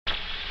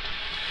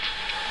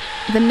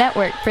the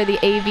network for the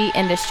AV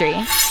industry.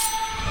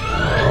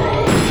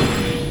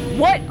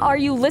 What are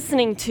you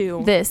listening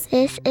to? This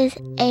is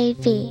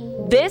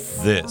AV.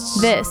 This is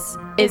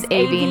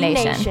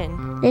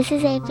AVNation. This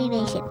is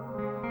AVNation.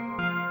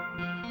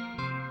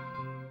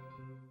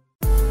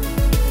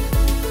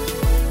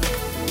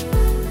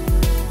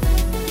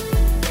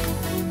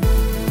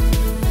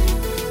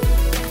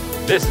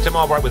 This is Tim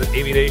Albright with an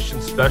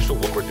AVNation special.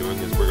 What we're doing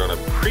is we're going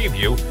to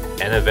preview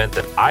an event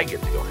that I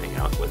get to go hang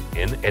out with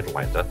in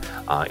Atlanta.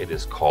 It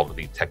is called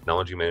the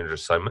Technology Manager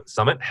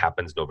Summit.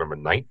 Happens November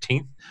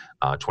 19th,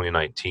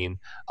 2019.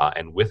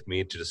 And with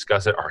me to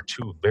discuss it are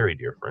two very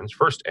dear friends.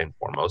 First and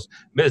foremost,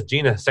 Ms.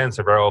 Gina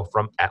Sansevero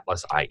from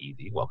Atlas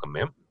IED. Welcome,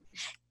 ma'am.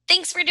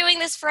 Thanks for doing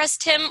this for us,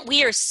 Tim.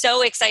 We are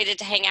so excited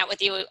to hang out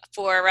with you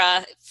for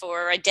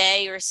a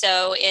day or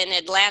so in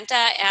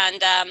Atlanta.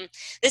 And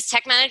this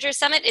Tech Manager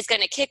Summit is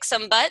going to kick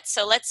some butt.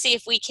 So let's see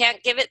if we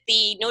can't give it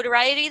the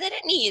notoriety that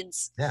it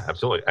needs. Yeah,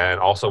 absolutely. And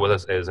also with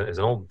us is an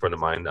old friend of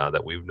mine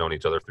that we've known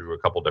each other through a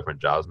couple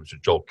different jobs,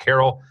 Mr. Joel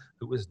Carroll,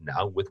 who is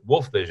now with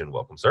Wolf Vision.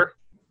 Welcome, sir.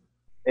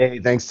 Hey,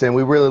 thanks, Tim.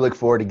 We really look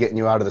forward to getting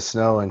you out of the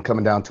snow and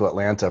coming down to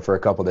Atlanta for a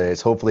couple days.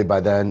 Hopefully by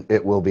then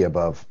it will be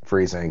above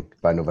freezing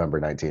by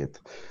November 19th.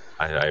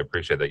 I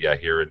appreciate that. Yeah,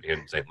 here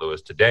in St.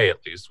 Louis today, at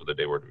least with the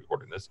day we're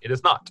recording this, it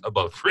is not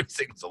above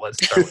freezing. So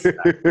let's start with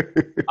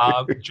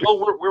that.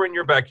 Joel, we're in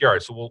your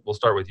backyard, so we'll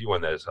start with you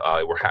on this.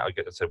 Like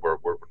I said, we're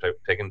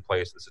taking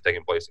place. This is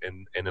taking place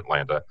in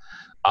Atlanta.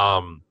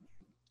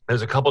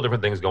 There's a couple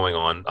different things going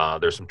on.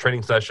 There's some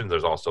training sessions.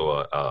 There's also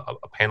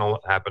a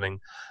panel happening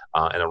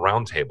and a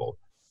roundtable.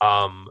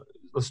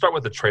 Let's start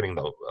with the training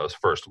though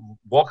first.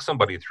 Walk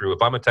somebody through.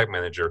 If I'm a tech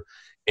manager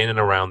in and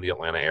around the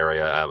Atlanta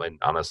area, and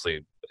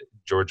honestly,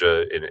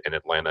 Georgia and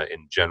Atlanta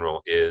in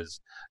general is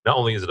not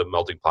only is it a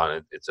melting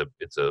pot, it's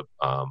a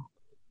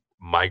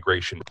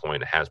migration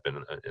point. It has been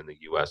in the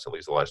U.S. at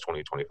least the last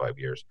 20, 25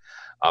 years.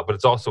 But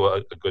it's also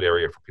a good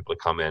area for people to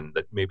come in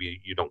that maybe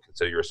you don't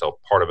consider yourself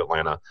part of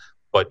Atlanta,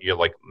 but you're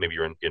like maybe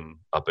you're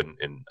up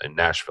in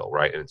Nashville,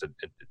 right? And it's a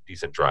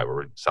decent drive,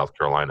 or in South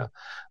Carolina.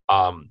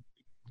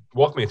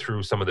 Walk me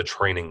through some of the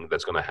training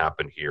that's going to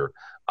happen here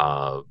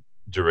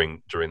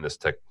during this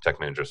Tech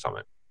Manager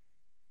Summit.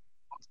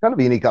 Kind of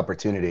a unique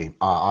opportunity,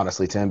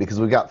 honestly, Tim, because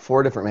we've got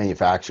 4 different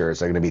manufacturers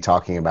that are going to be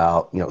talking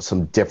about,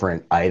 some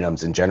different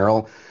items in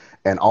general,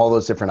 and all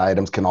those different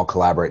items can all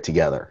collaborate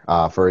together.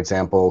 For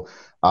example,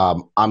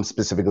 I'm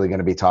specifically going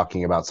to be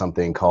talking about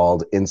something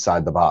called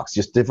inside the box,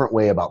 just different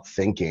way about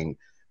thinking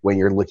when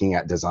you're looking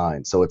at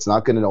design. So it's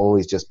not going to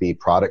always just be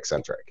product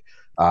centric.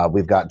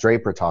 We've got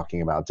Draper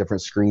talking about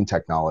different screen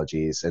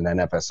technologies, and then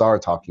FSR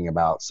talking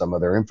about some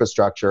of their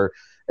infrastructure.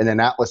 And then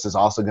Atlas is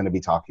also going to be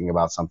talking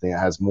about something that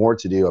has more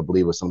to do, I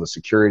believe, with some of the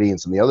security and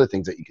some of the other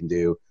things that you can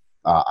do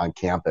on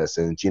campus.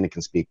 And Gina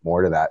can speak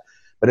more to that.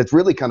 But it's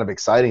really kind of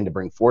exciting to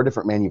bring 4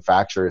 different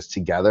manufacturers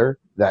together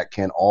that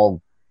can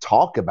all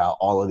talk about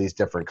all of these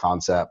different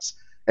concepts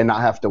and not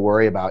have to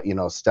worry about,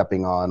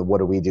 stepping on what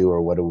do we do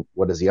or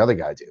what does the other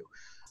guy do.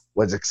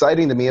 What's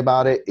exciting to me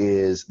about it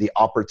is the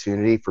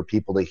opportunity for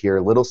people to hear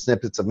little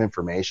snippets of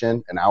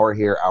information, an hour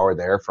here, hour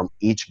there, from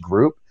each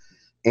group.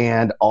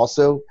 And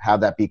also have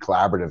that be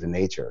collaborative in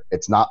nature.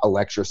 It's not a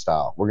lecture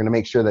style. We're going to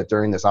make sure that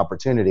during this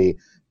opportunity,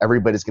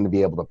 everybody's going to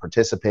be able to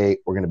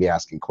participate. We're going to be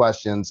asking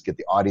questions, get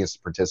the audience to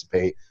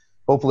participate.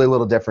 Hopefully a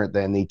little different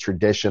than the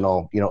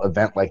traditional,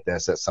 event like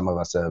this that some of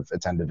us have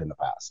attended in the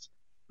past.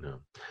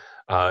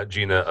 Yeah.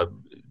 Gina,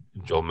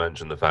 Joel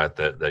mentioned the fact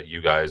that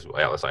you guys,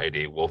 Atlas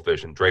IED, Wolf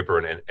Vision, Draper,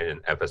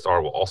 and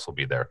FSR will also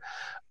be there.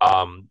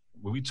 When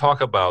we talk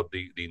about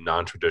the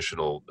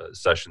non-traditional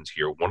sessions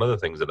here, one of the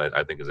things that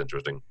I think is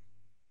interesting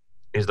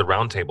is the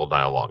roundtable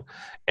dialogue,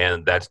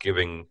 and that's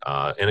giving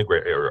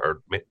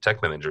or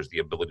tech managers the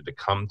ability to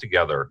come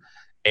together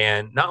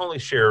and not only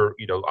share,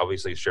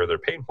 obviously share their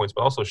pain points,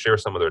 but also share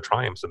some of their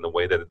triumphs in the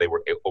way that they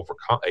were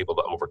able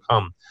to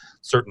overcome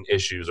certain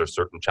issues or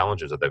certain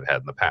challenges that they've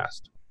had in the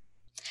past.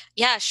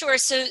 Yeah, sure.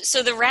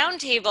 So the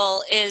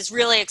roundtable is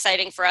really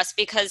exciting for us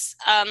because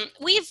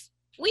we've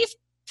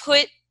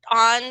put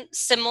on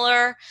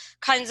similar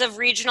kinds of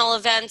regional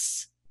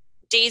events,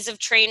 days of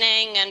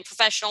training and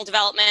professional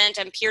development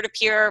and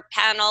peer-to-peer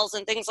panels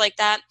and things like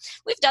that.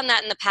 We've done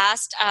that in the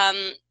past,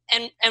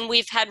 and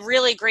we've had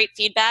really great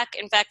feedback.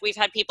 In fact, we've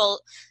had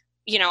people,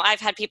 I've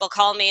had people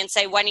call me and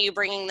say, when are you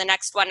bringing the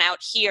next one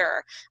out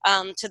here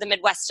to the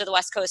Midwest, to the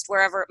West Coast,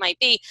 wherever it might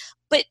be.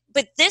 But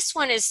this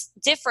one is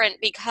different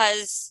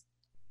because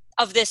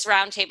of this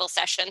roundtable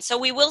session. So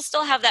we will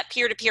still have that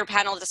peer-to-peer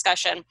panel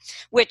discussion,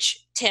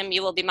 which, Tim,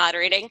 you will be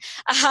moderating.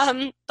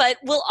 But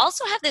we'll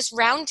also have this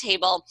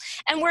roundtable,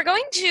 and we're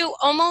going to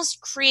almost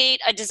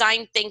create a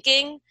design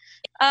thinking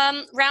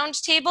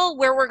roundtable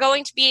where we're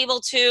going to be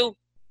able to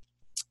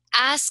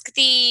ask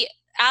the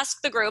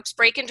groups,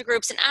 break into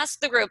groups and ask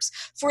the groups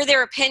for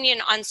their opinion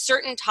on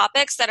certain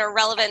topics that are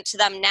relevant to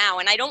them now.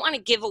 And I don't want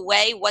to give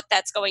away what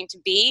that's going to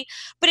be,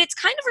 but it's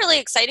kind of really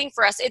exciting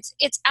for us.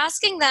 It's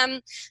asking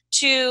them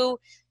to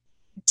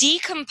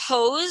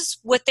decompose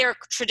what they're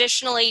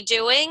traditionally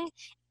doing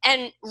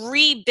and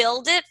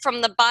rebuild it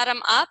from the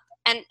bottom up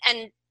and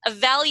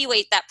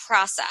evaluate that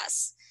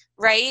process.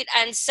 Right.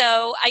 And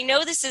so I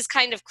know this is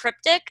kind of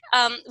cryptic.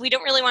 We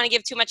don't really want to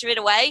give too much of it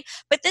away,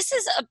 but this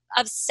is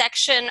a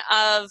section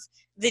of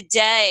the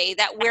day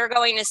that we're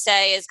going to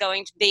say is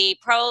going to be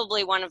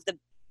probably one of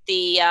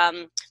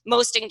the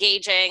most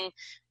engaging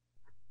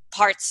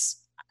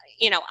parts,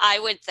 I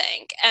would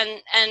think.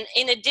 And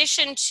in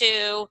addition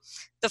to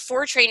the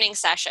 4 training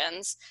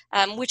sessions,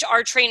 which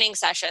are training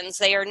sessions,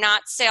 they are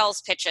not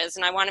sales pitches,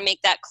 and I want to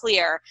make that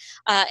clear.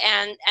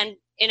 And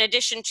in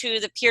addition to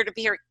the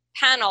peer-to-peer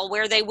panel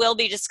where they will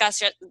be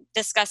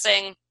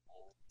discussing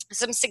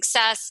some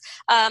success,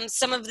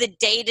 some of the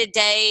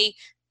day-to-day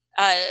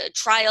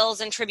trials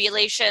and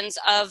tribulations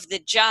of the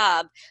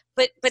job.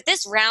 But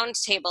this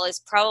roundtable is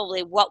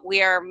probably what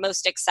we're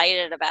most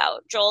excited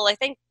about. Joel, I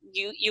think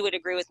you would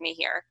agree with me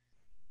here.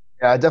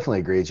 Yeah, I definitely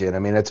agree, Jen. I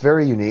mean, it's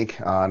very unique,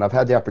 and I've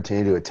had the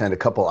opportunity to attend a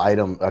couple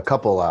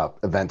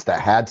events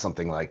that had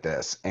something like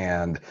this.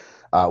 And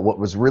what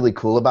was really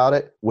cool about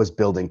it was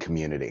building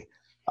community.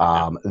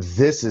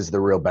 This is the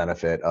real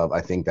benefit of,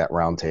 I think, that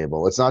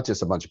roundtable. It's not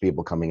just a bunch of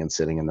people coming and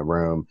sitting in the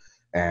room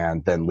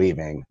and then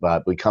leaving,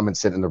 but we come and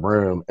sit in the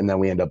room and then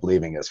we end up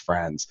leaving as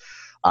friends.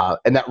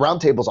 And that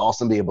roundtable is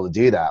awesome to be able to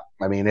do that.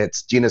 I mean,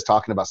 Gina's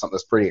talking about something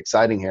that's pretty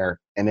exciting here.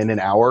 And in an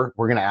hour,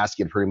 we're going to ask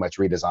you to pretty much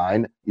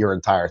redesign your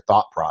entire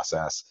thought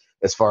process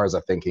as far as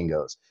our thinking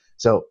goes.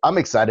 So I'm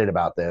excited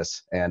about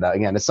this. And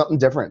again, it's something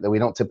different that we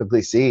don't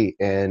typically see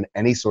in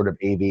any sort of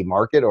AV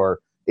market or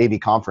AV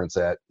conference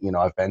that,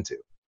 I've been to.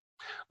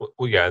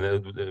 Well, yeah,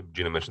 and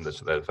Gina mentioned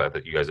the fact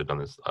that you guys have done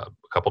this a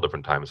couple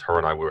different times. Her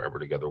and I were ever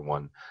together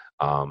one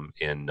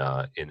in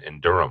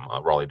Durham,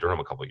 Raleigh, Durham,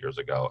 a couple of years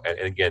ago. And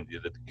again,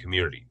 the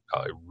community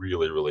it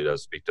really, really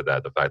does speak to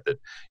that. The fact that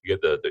you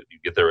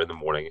get there in the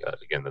morning.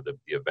 Again, the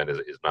event is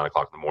 9:00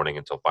 in the morning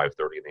until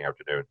 5:30 in the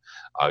afternoon.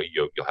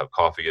 You'll have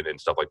coffee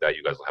and stuff like that.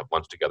 You guys will have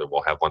lunch together.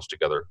 We'll have lunch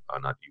together.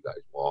 Not you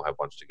guys. We'll all have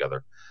lunch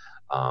together.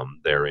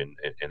 There in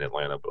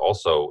Atlanta, but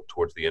also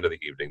towards the end of the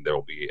evening, there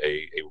will be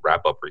a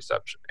wrap-up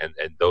reception. And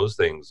those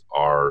things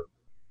are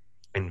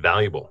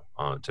invaluable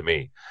to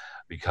me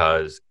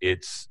because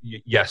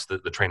yes,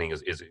 the training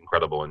is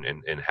incredible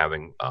and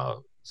having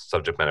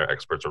subject matter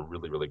experts are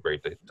really, really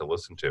great to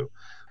listen to.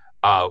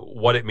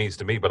 What it means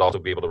to me, but also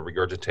be able to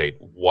regurgitate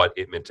what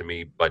it meant to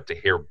me, but to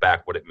hear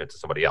back what it meant to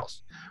somebody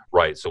else,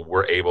 right? So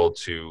we're able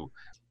to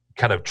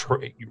kind of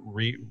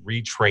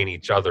retrain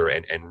each other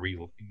and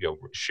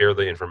share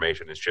the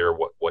information and share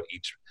what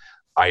each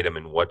item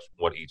and what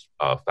each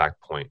fact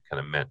point kind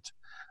of meant.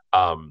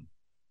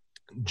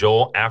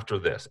 Joel, after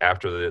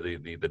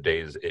the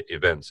day's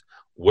events,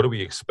 what do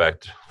we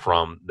expect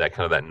from that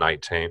kind of that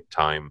night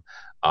time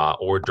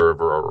hors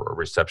d'oeuvre or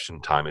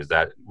reception time? Is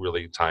that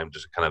really time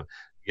just to kind of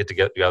get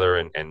together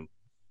and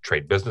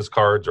trade business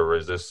cards, or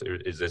is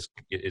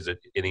it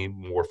any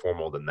more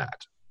formal than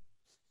that?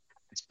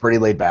 It's pretty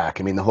laid back.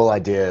 I mean, the whole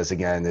idea is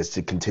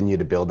to continue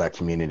to build that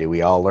community.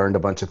 We all learned a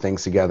bunch of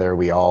things together.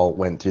 We all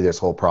went through this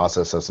whole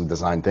process of some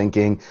design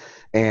thinking.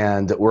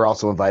 And we're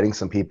also inviting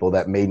some people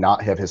that may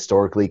not have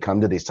historically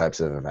come to these types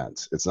of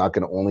events. It's not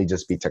going to only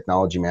just be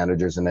technology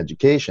managers in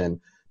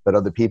education, but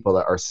other people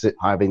that are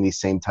having these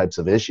same types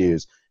of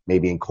issues,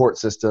 maybe in court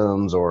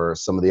systems or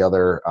some of the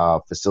other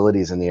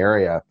facilities in the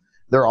area.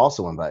 They're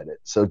also invited.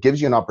 So it gives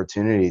you an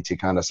opportunity to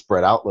kind of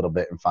spread out a little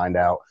bit and find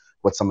out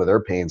what some of their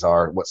pains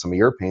are, what some of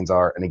your pains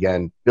are, and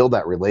again, build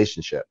that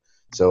relationship.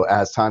 So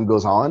as time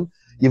goes on,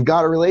 you've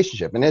got a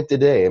relationship. And at the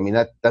day, I mean,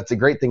 that's a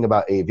great thing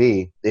about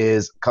AV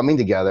is coming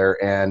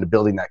together and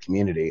building that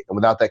community. And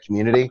without that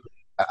community,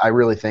 I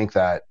really think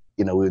that,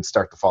 we would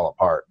start to fall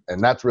apart.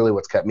 And that's really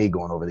what's kept me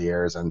going over the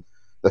years. And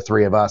the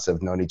three of us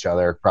have known each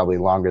other probably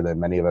longer than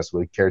many of us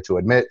would care to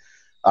admit.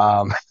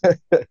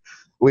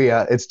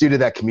 It's due to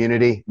that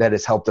community that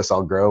has helped us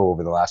all grow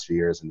over the last few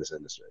years in this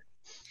industry.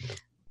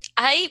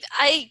 I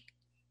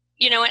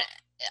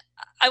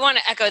want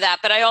to echo that,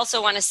 but I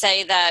also want to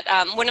say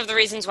that one of the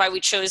reasons why we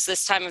chose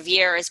this time of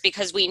year is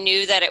because we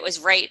knew that it was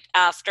right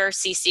after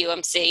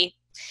CCUMC,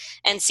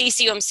 and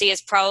CCUMC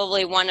is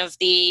probably one of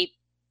the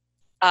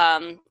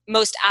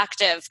most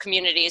active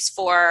communities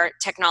for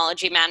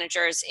technology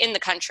managers in the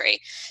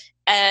country.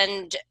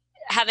 And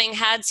having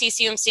had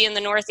CCUMC in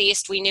the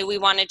Northeast, we knew we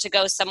wanted to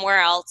go somewhere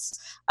else.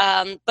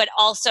 But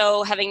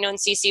also having known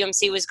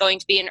CCUMC was going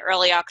to be in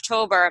early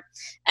October,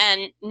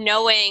 and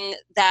knowing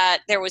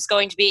that there was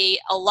going to be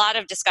a lot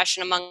of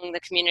discussion among the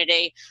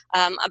community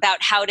about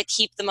how to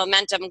keep the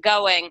momentum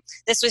going,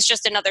 this was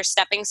just another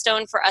stepping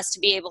stone for us to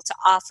be able to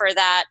offer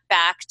that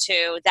back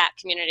to that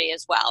community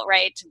as well,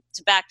 right?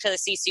 To back to the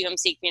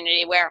CCUMC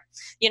community where,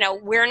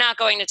 we're not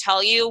going to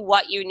tell you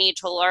what you need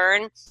to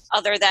learn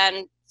other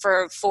than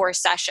for 4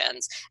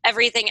 sessions.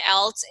 Everything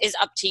else is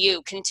up to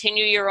you.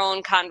 Continue your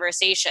own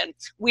conversation.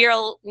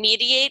 We'll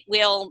mediate,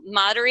 we'll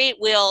moderate,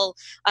 we'll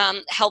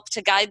help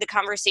to guide the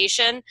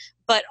conversation,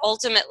 but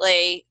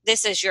ultimately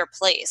this is your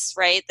place,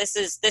 right? This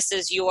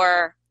is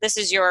your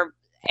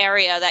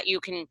area that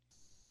you can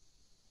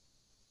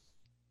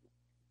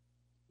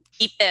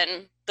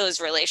deepen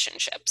those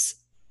relationships.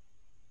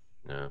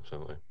 Yeah,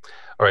 absolutely.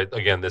 All right.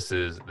 Again, this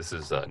is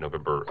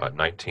November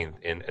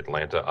 19th in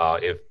Atlanta.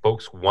 If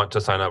folks want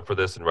to sign up for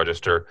this and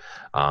register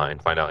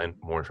and find out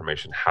more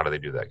information, how do they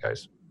do that,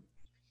 guys?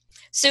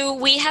 So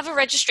we have a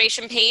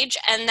registration page,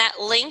 and that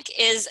link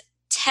is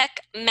Tech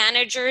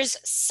Managers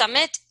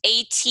Summit,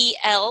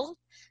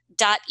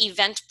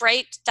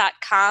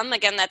 ATL.eventbrite.com.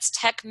 Again, that's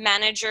Tech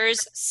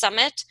Managers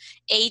Summit,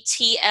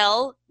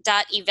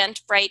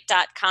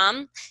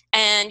 ATL.eventbrite.com,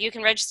 and you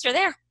can register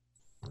there.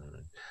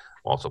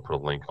 We'll also put a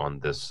link on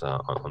this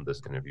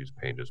interviews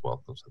page as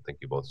well. So thank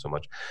you both so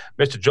much.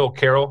 Mr. Joel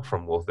Carroll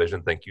from Wolf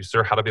Vision, thank you,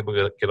 sir. How do people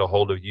get a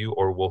hold of you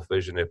or Wolf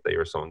Vision if they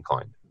are so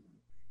inclined?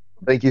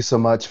 Thank you so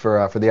much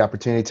for the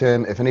opportunity,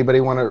 Tim. If anybody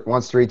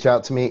wants to reach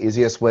out to me,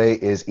 easiest way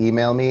is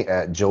email me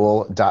at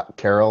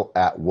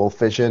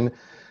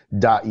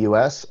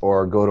joel.carroll@wolfvision.us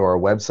or go to our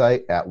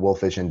website at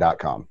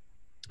wolfvision.com.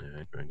 All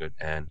right, very good.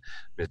 And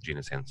Ms.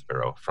 Gina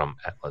Sansevero from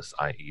Atlas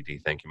IED.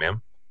 Thank you,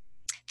 ma'am.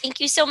 Thank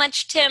you so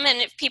much, Tim.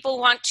 And if people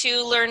want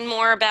to learn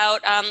more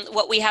about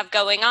what we have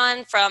going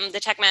on from the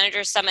Tech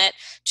Managers Summit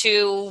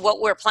to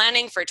what we're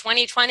planning for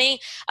 2020,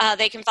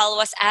 they can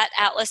follow us at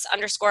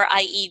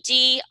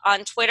Atlas_IED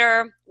on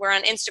Twitter. We're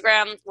on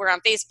Instagram. We're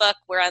on Facebook.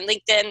 We're on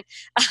LinkedIn.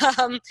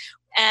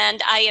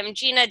 And I am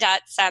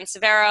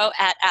Gina.Sansevero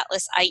at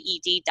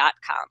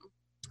AtlasIED.com.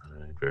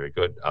 Very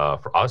good.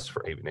 For us,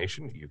 for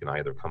AVNation, you can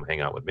either come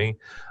hang out with me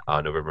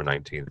November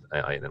 19th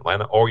in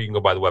Atlanta, or you can go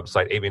by the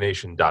website,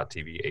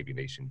 AVNation.tv,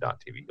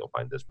 AVNation.tv. You'll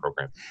find this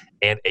program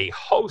and a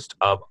host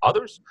of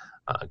others.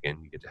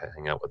 Again, you get to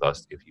hang out with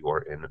us if you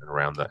are in and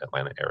around the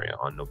Atlanta area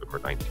on November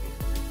 19th.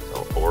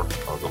 So, or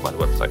go by the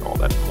website, all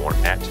that and more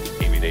at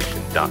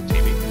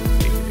AVNation.tv,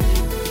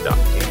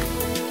 AVNation.tv.